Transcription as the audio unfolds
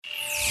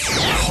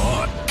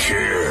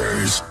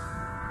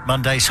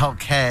Monday's Hot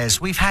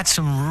Cares. We've had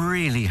some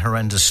really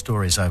horrendous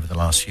stories over the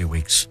last few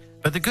weeks.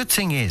 But the good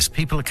thing is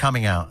people are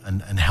coming out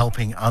and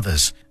helping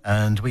others.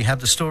 And we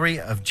have the story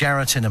of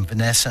Jeratin and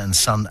Vanessa and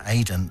son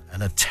Aidan,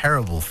 and a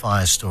terrible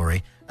fire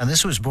story. And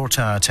this was brought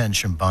to our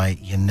attention by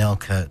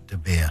Yanelka De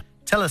Beer.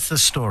 Tell us the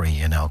story,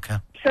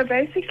 Yanelka. So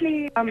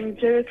basically,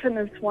 Jeratin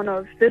is one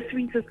of the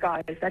sweetest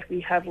guys that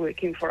we have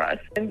working for us.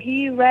 And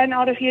he ran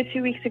out of here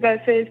 2 weeks ago,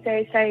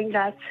 Thursday, saying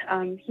that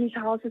his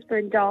house is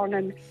burned down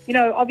and,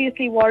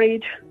 obviously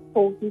worried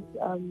for his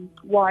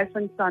wife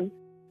and son,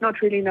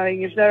 not really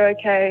knowing if they're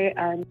okay.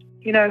 And,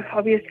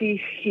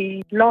 obviously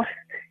he lost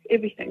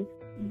everything.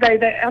 They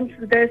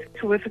answer this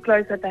with the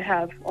clothes that they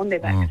have on their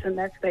backs, and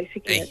that's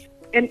basically it.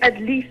 And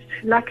at least,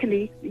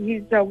 luckily,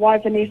 his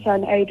wife, Vanessa,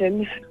 and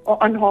Aidan are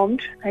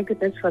unharmed. Thank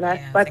goodness for that.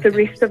 Yeah, but the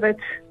rest of it,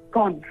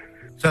 gone.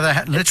 So they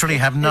literally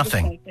have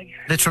nothing.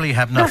 Literally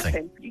have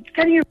nothing.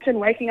 Can you imagine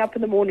waking up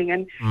in the morning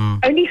and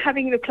only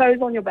having the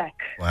clothes on your back?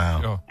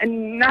 Wow. Sure.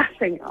 And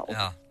nothing else.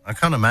 Yeah. I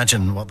can't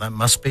imagine what that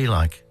must be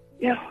like.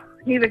 Yeah,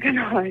 neither can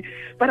I.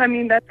 But I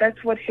mean,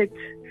 that's what hit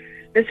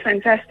this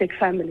fantastic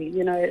family,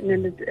 and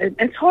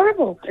it's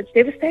horrible. It's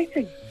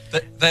devastating.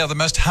 They are the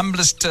most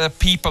humblest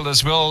people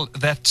as well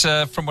that,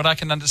 from what I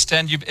can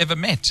understand, you've ever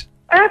met.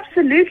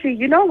 Absolutely.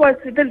 You know what?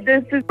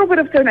 There's a little bit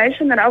of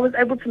donation that I was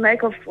able to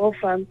make of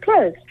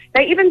clothes.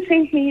 They even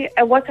sent me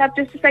a WhatsApp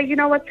just to say, you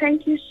know what,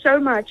 thank you so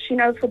much,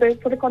 for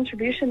the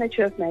contribution that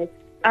you have made.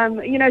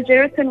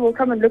 Jeratin will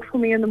come and look for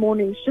me in the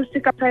mornings just to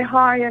come say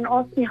hi and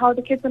ask me how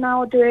the kids and I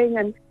are doing.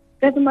 And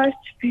they're the most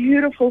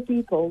beautiful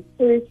people,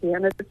 seriously.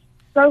 And it's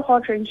so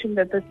heart-wrenching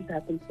that this has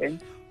happened to him.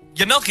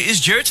 Yanelka, is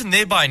Jeratin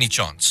there by any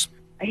chance?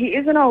 He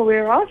isn't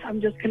aware of.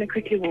 I'm just going to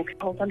quickly walk.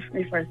 Hold on for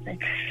me for a sec.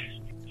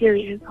 Here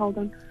he is. Hold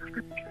on.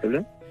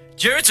 Hello?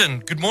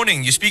 Jeratin, good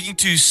morning. You're speaking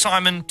to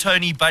Simon,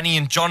 Tony, Bunny,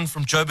 and John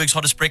from Joburg's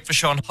Hottest Breakfast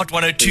Show on Hot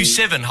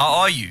 1027. How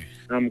are you?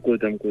 I'm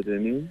good.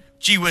 And you?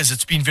 Gee whiz,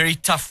 it's been very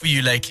tough for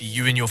you lately,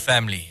 you and your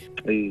family.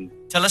 Hey.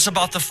 Tell us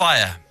about the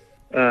fire.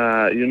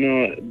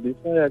 The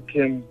fire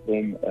came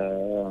from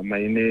my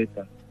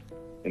neighbor.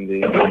 And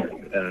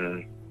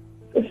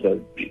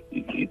so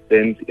it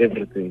burned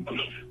everything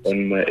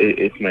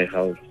at my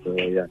house. So,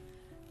 that's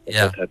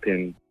what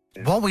happened.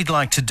 What we'd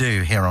like to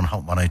do here on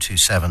Hot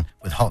 1027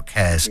 with Hot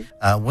Cares,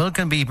 we're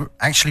going to be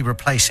actually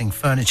replacing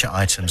furniture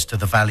items to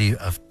the value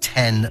of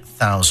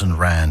 10,000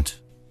 Rand.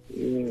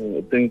 Yeah,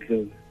 thank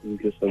you.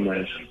 Thank you so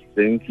much.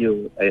 Thank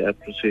you. I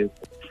appreciate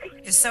it.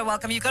 You're so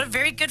welcome. You've got a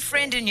very good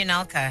friend in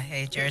Yanelka,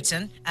 hey,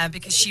 Jeratin,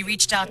 because she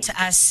reached out to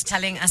us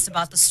telling us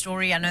about the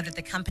story. I know that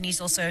the company's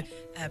also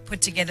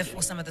put together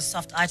for some of the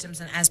soft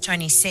items, and as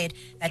Tony said,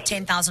 that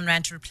 10,000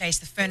 Rand to replace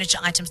the furniture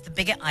items, the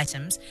bigger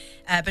items.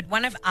 But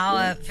one of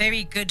our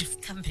very good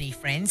company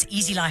friends,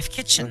 Easy Life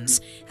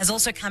Kitchens, has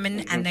also come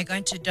in and they're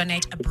going to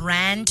donate a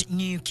brand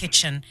new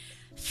kitchen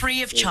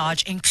free of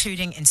charge,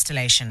 including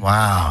installation.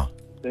 Wow.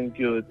 Thank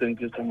you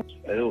so much.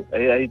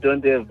 I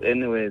don't have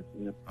any words.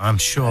 I'm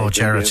sure,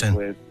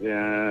 Jeratin.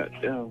 Yeah,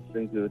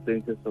 thank you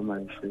so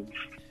much.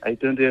 I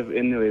don't have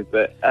any words.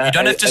 But you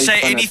don't have to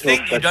say anything.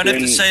 You don't have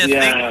to say a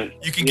thing.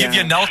 You can give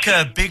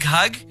Yanelka a big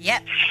hug.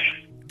 Yep.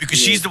 Because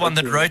she's the one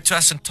that wrote to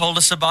us and told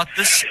us about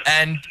this,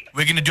 and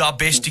we're going to do our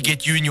best to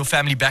get you and your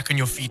family back on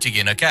your feet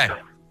again, okay?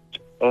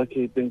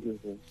 Okay, thank you,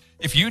 sir.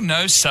 If you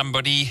know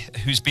somebody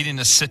who's been in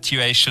a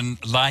situation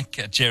like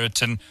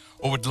Jeratin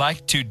or would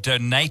like to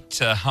donate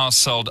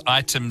household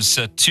items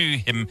to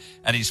him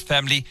and his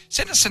family,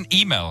 send us an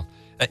email,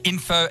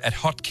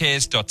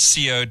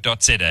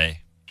 info@hotcares.co.za.